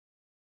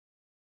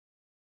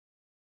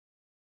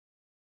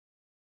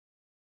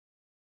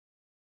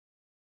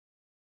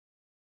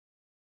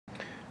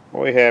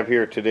What we have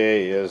here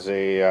today is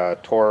a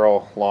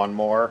Toro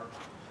lawnmower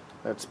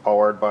that's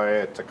powered by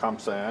a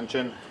Tecumseh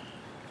engine.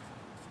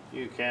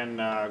 You can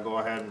go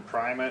ahead and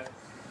prime it.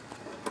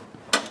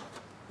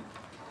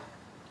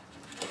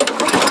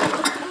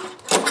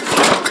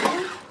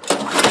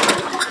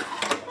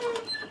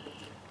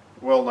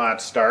 Will not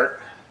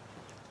start.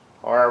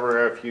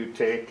 However, if you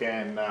take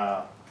and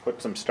put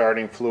some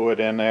starting fluid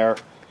in there,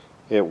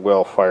 it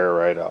will fire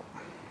right up.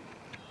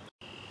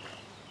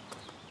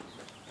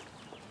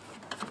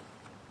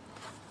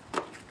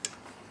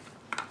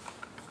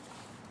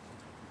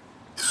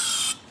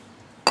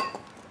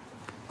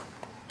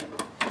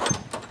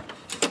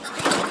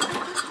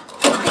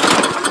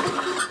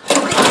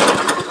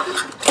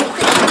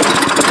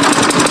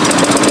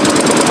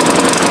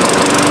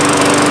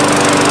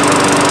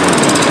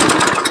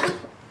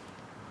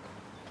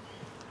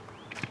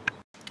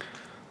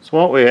 So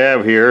what we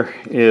have here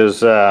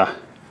is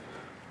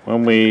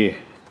when we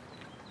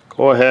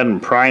go ahead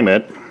and prime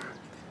it,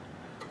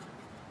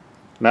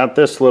 not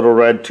this little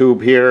red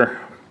tube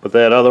here, but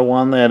that other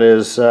one that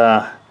is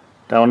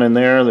down in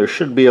there, there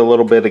should be a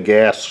little bit of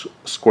gas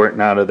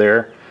squirting out of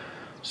there.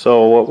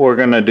 So what we're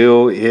going to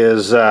do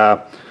is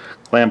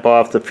clamp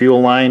off the fuel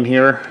line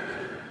here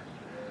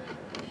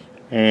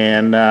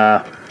and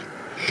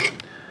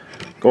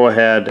go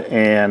ahead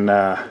and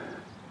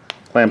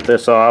clamp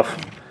this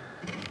off.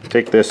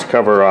 Take this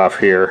cover off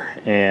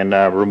here and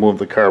remove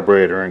the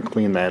carburetor and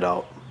clean that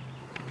out.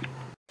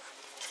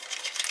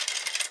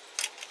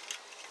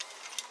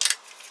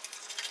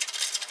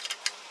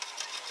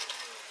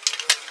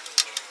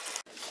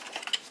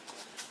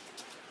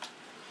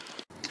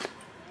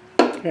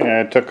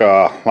 Okay, I took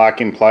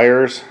locking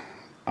pliers,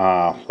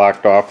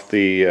 locked off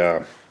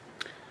the,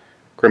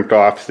 crimped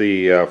off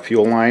the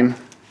fuel line.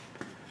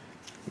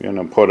 I'm going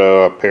to put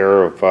a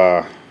pair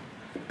of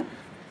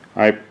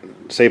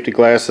safety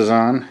glasses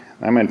on.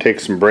 I'm going to take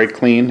some brake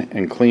clean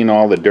and clean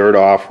all the dirt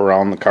off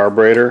around the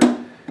carburetor,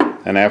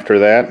 and after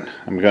that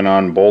I'm going to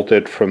unbolt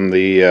it from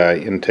the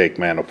intake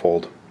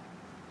manifold.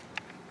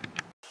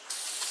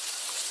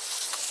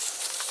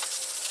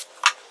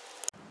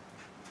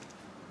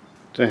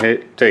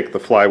 To take the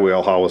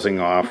flywheel housing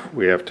off,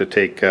 we have to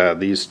take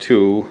these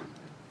two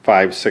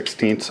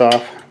 5/16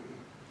 off.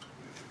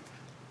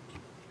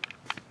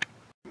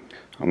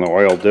 On the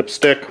oil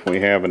dipstick we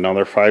have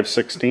another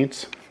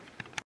 5/16.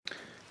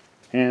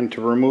 And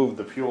to remove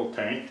the fuel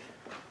tank,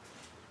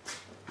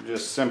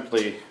 just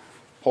simply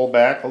pull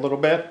back a little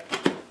bit,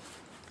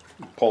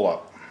 pull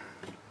up.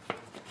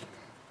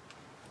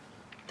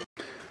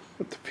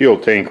 With the fuel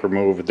tank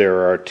removed,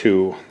 there are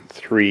two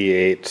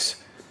 3/8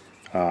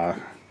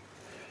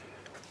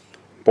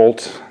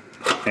 bolts,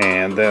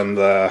 and then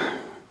the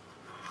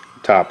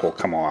top will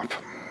come off.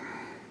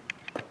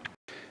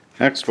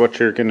 Next, what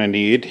you're going to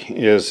need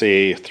is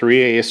a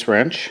 3/8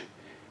 wrench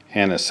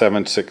and a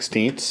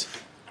 7/16.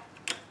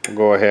 We'll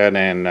go ahead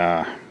and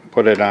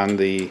put it on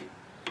the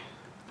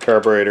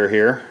carburetor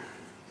here.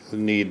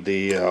 You'll need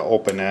the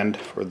open end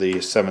for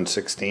the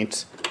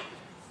 7/16,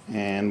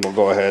 and we'll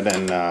go ahead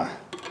and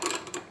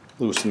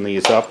loosen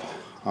these up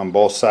on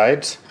both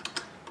sides,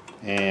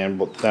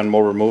 and then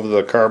we'll remove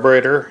the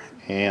carburetor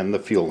and the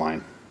fuel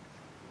line.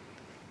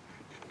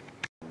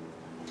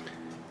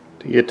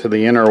 To get to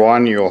the inner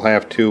one, you'll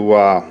have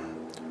to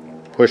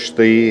push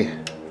the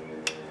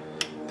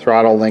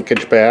throttle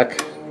linkage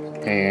back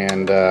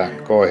and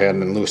go ahead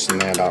and loosen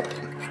that up.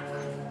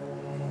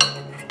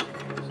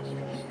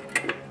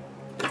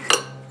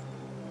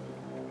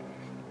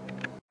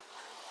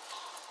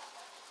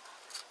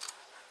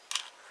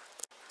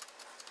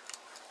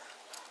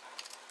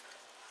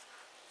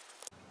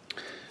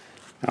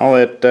 Now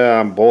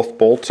that both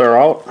bolts are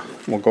out,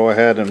 we'll go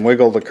ahead and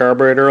wiggle the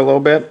carburetor a little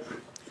bit.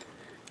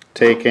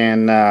 Take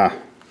and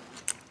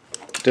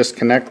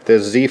disconnect the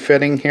Z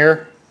fitting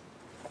here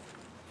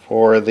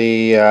for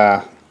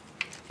the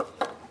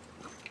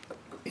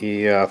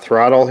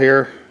throttle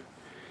here,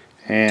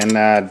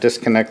 and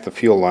disconnect the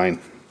fuel line.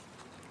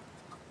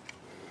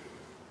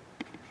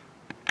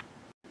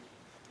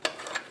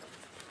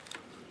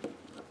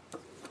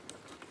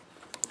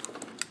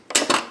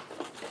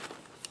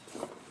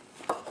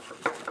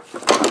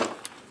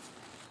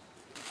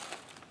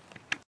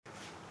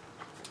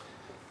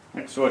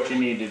 Next, what you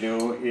need to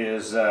do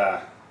is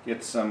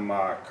get some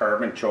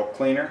carbon choke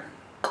cleaner.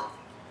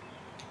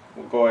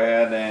 We'll go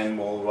ahead and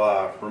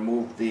we'll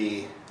remove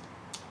the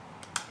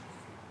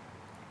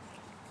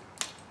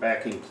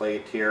backing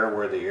plate here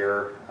where the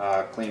air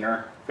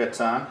cleaner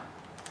fits on.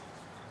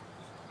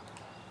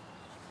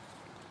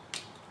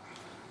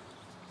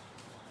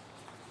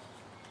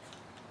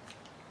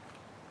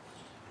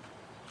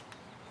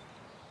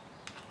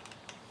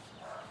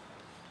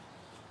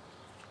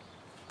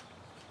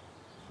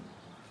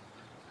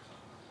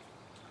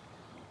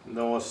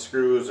 Those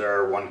screws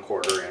are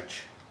 1/4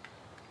 inch.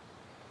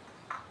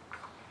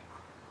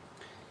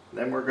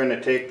 Then we're going to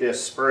take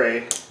this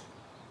spray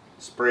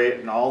it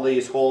in all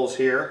these holes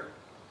here.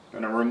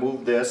 I'm going to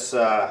remove this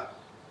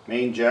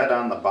main jet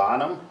on the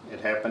bottom.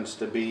 It happens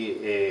to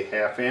be a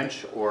 1/2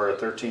 inch or a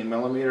 13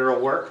 millimeter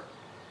will work.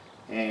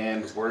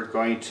 And we're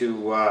going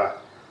to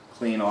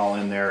clean all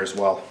in there as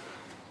well.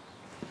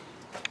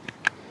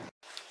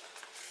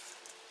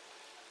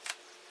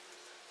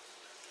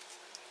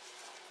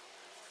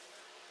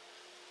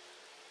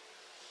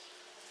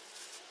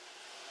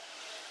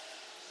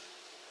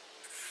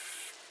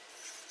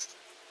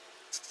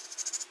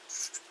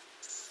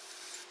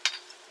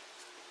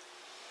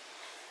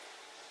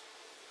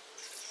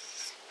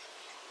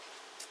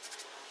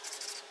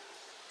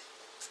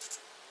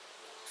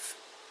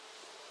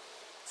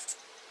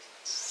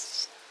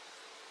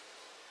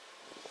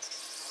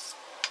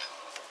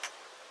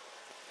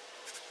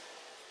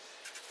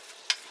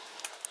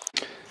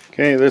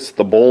 Okay, this is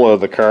the bowl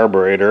of the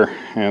carburetor,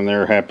 and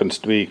there happens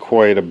to be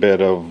quite a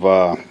bit of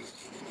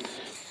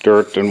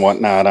dirt and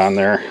whatnot on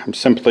there. I'm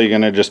simply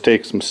going to just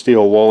take some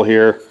steel wool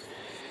here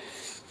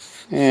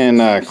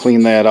and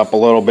clean that up a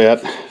little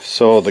bit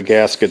so the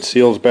gasket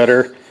seals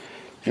better.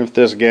 If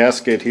this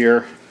gasket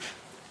here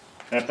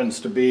happens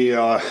to be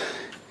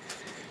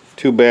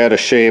too bad a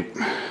shape,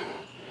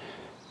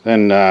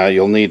 then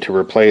you'll need to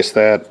replace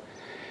that.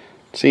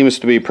 Seems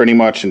to be pretty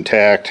much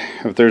intact.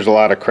 If there's a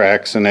lot of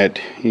cracks in it,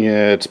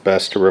 yeah, it's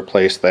best to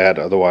replace that,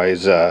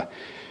 otherwise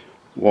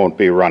won't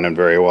be running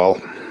very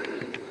well.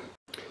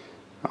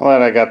 Now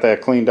that I got that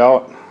cleaned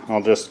out,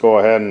 I'll just go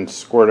ahead and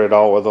squirt it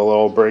out with a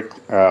little brake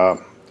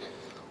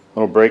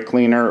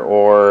cleaner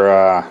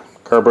or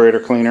carburetor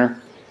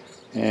cleaner,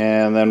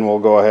 and then we'll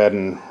go ahead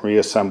and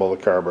reassemble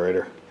the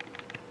carburetor.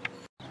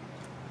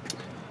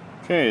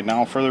 Okay,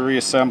 now for the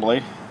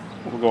reassembly,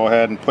 we'll go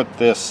ahead and put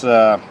this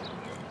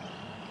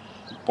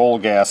bowl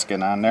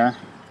gasket on there.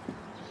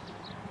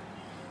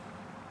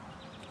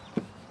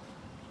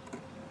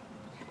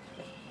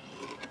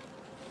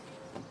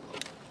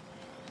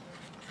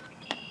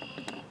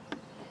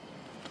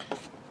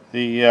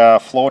 The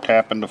float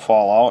happened to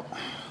fall out,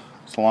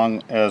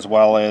 as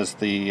well as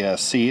the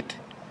seat.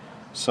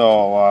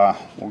 So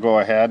we'll go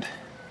ahead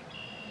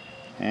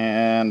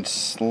and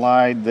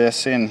slide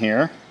this in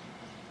here.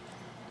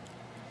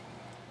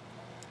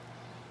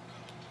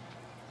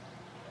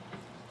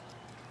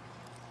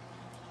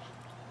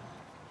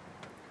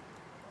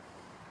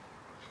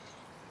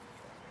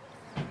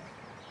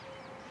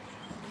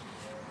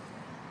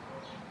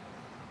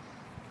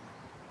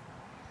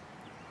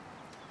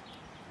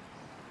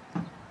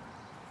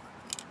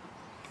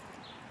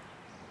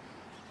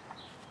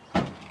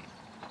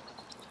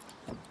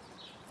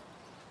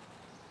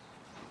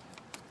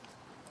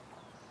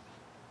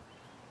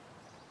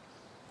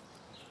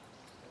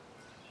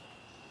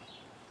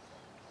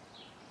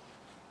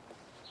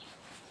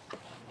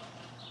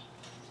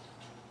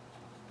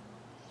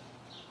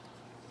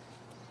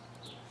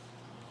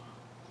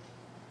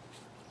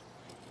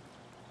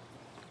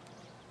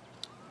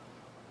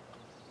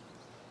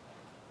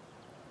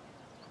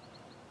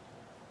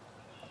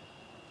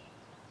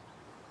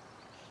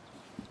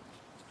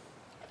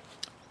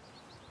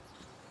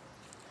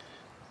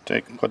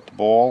 Take and put the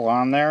bowl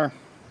on there.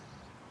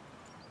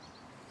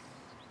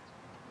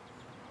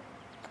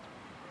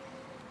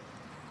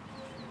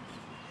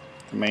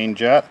 The main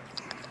jet.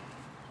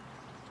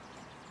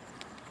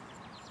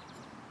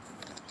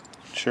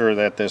 Sure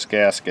that this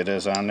gasket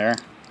is on there.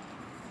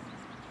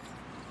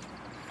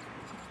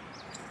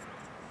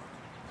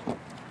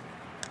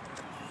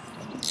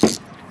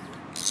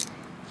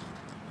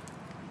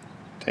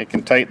 Take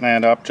and tighten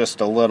that up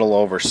just a little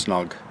over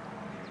snug.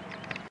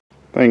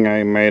 Thing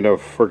I might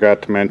have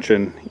forgot to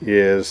mention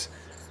is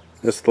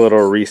this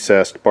little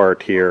recessed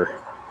part here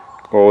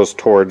goes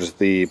towards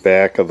the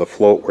back of the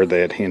float where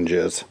that hinge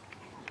is.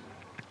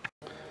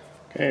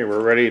 Okay,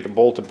 we're ready to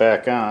bolt it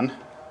back on.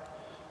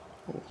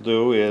 What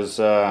we'll do is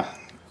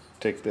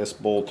take this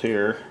bolt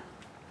here,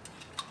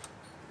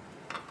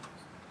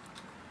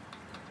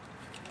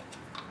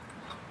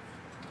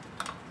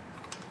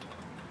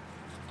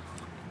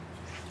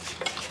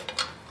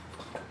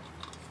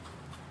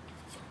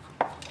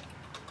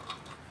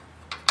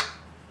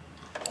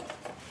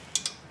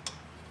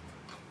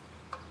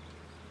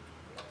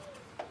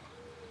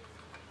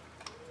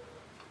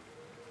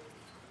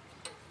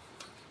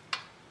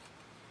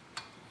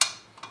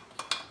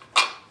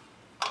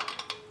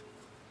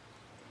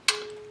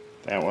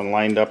 that one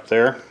lined up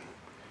there,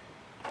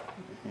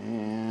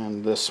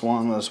 and this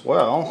one as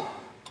well.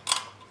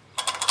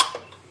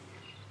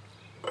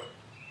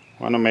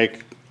 Want to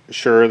make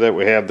sure that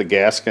we have the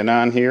gasket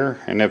on here,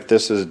 and if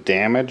this is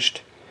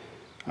damaged,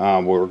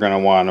 we're going to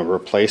want to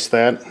replace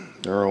that.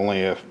 They're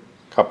only a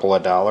couple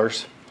of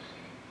dollars.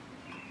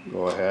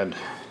 Go ahead,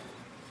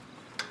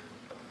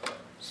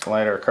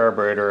 slide our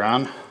carburetor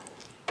on.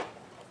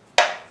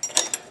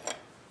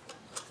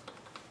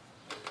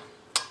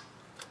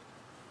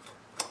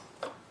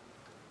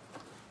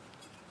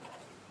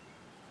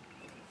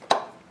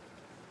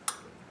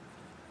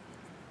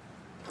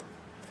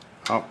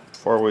 Oh,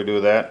 before we do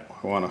that,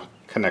 we want to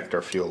connect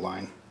our fuel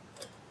line.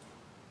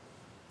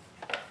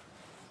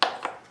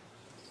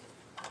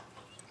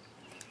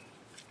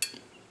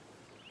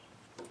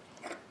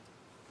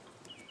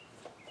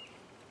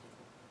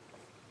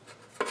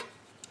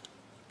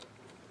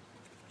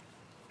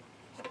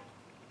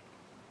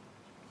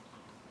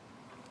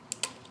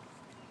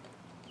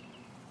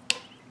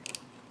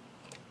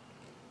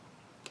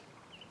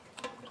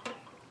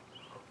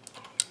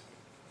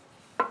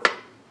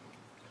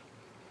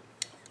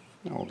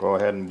 We'll go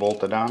ahead and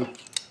bolt it on.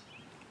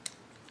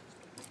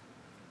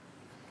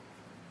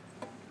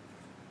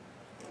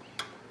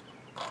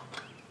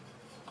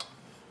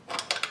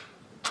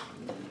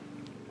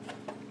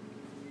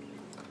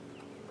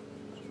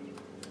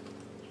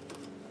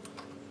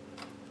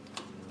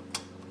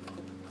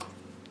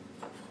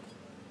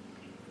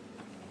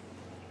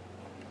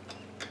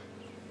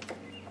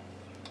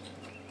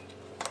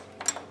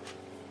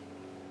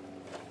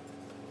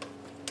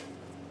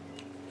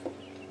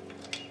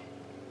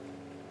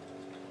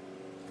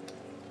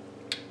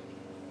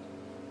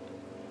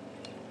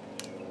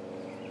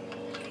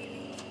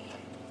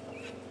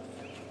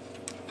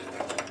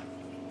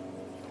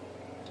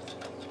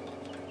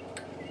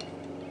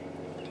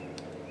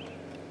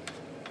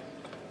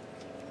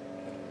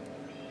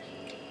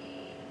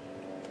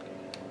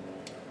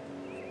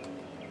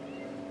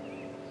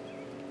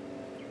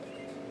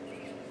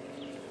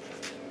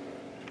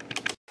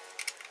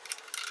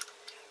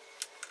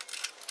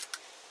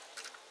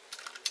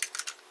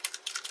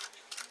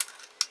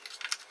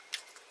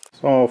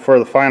 So for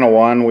the final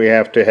one, we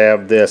have to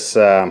have this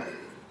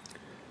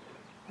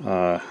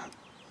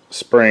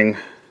spring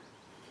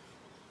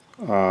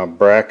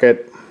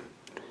bracket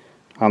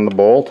on the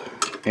bolt,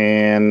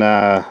 and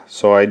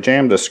so I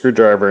jammed a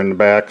screwdriver in the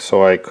back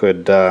so I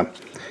could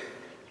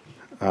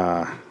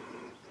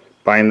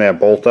bind that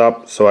bolt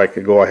up so I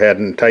could go ahead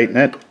and tighten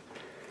it.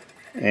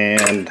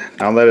 And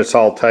now that it's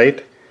all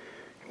tight,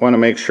 you want to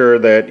make sure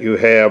that you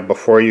have,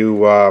 before you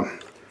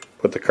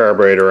put the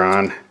carburetor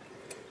on,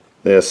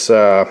 this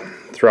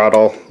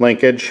throttle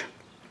linkage,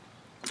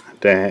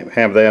 to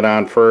have that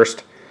on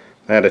first.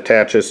 That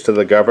attaches to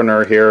the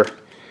governor here,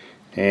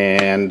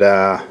 and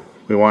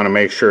we want to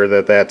make sure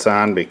that that's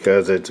on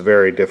because it's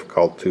very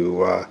difficult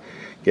to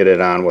get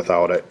it on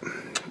without it.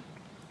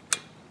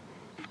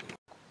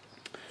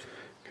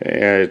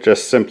 Okay, I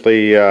just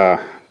simply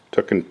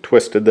took and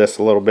twisted this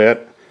a little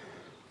bit,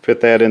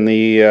 fit that in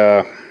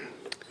the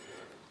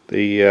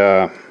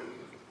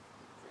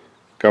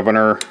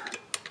governor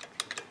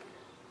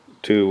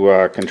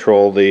to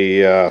control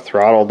the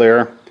throttle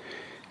there,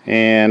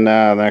 and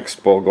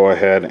next we'll go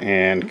ahead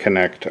and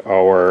connect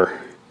our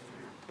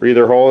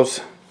breather hose,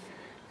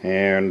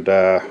 and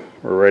we're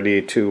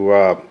ready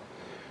to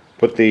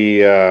put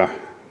the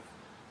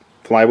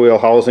flywheel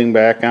housing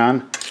back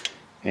on,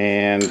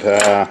 and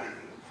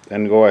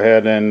then go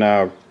ahead and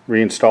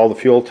reinstall the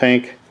fuel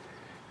tank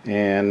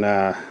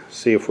and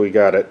see if we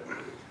got it.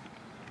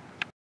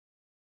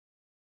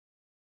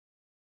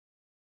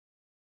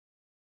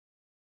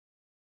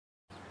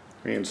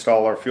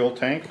 Reinstall our fuel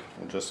tank.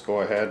 We'll just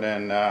go ahead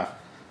and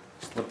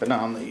slip it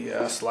on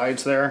the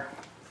slides there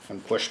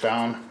and push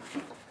down.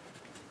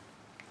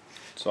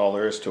 That's all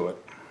there is to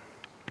it.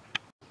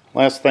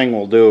 Last thing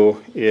we'll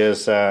do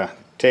is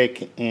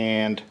take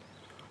and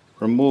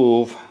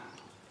remove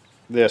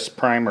this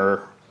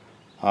primer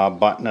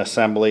button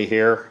assembly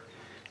here,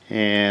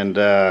 and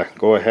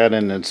go ahead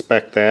and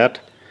inspect that.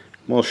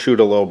 We'll shoot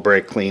a little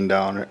brake clean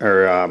down,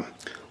 or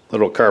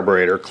little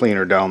carburetor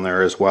cleaner down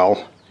there as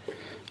well.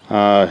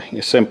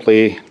 You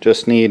simply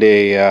just need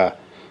a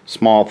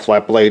small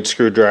flat blade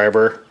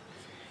screwdriver.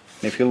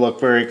 If you look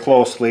very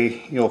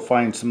closely, you'll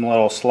find some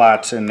little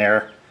slots in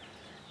there,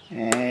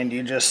 and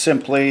you just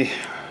simply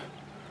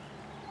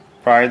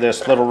pry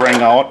this little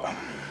ring out.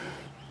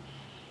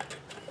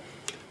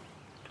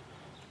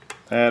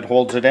 That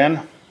holds it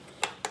in.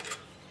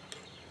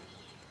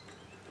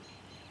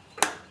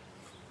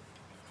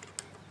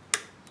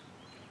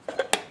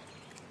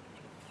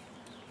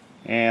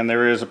 And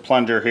there is a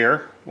plunger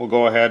here. We'll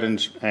go ahead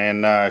and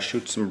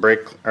shoot some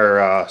brake,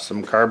 or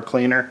some carb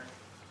cleaner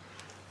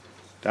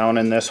down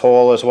in this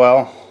hole as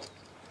well,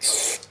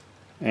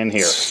 and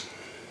here.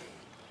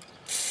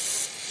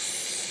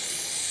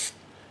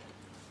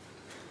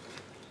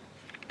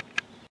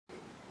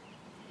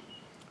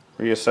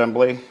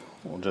 Reassembly.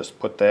 We'll just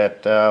put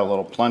that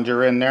little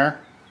plunger in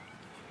there.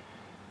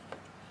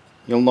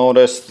 You'll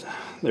notice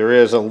there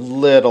is a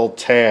little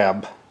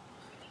tab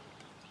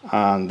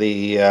on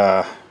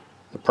the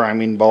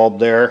priming bulb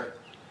there.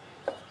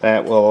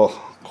 That will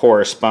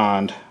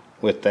correspond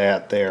with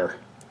that there.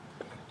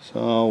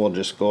 So we'll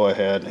just go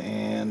ahead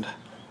and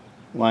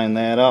line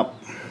that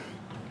up.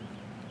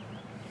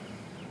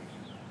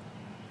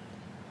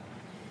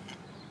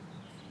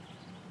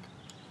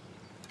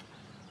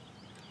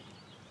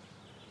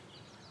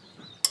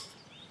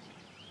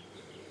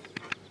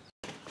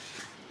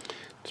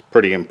 It's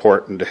pretty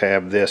important to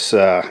have this,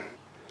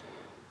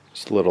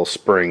 this little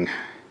spring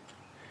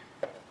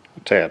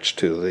attached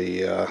to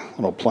the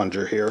little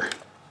plunger here.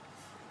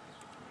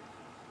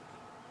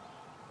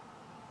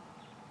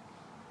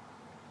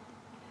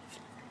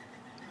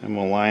 And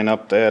we'll line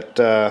up that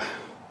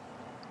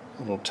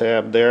little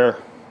tab there,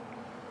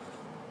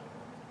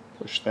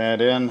 push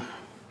that in.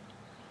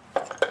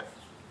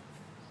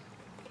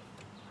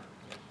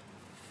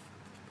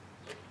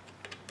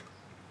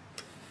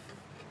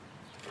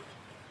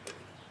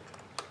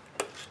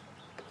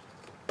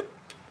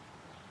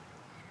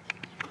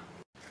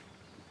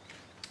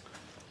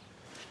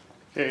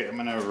 Okay, I'm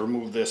going to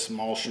remove this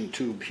emulsion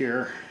tube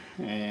here,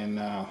 and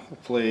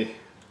hopefully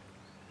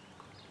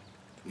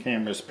the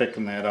camera's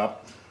picking that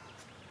up.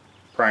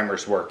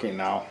 Primer's working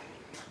now.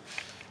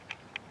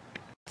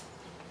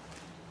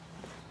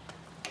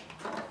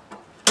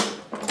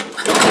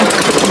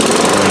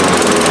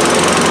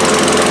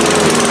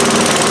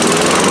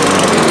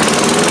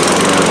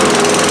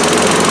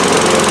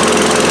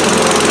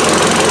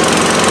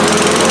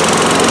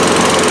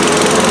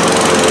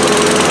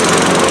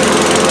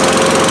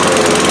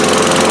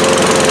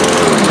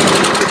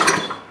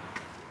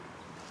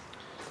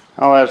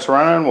 Now that's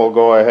running, we'll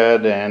go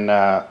ahead and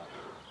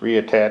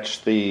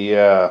reattach the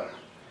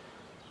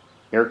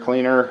air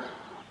cleaner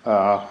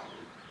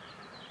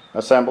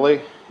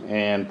assembly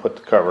and put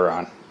the cover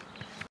on.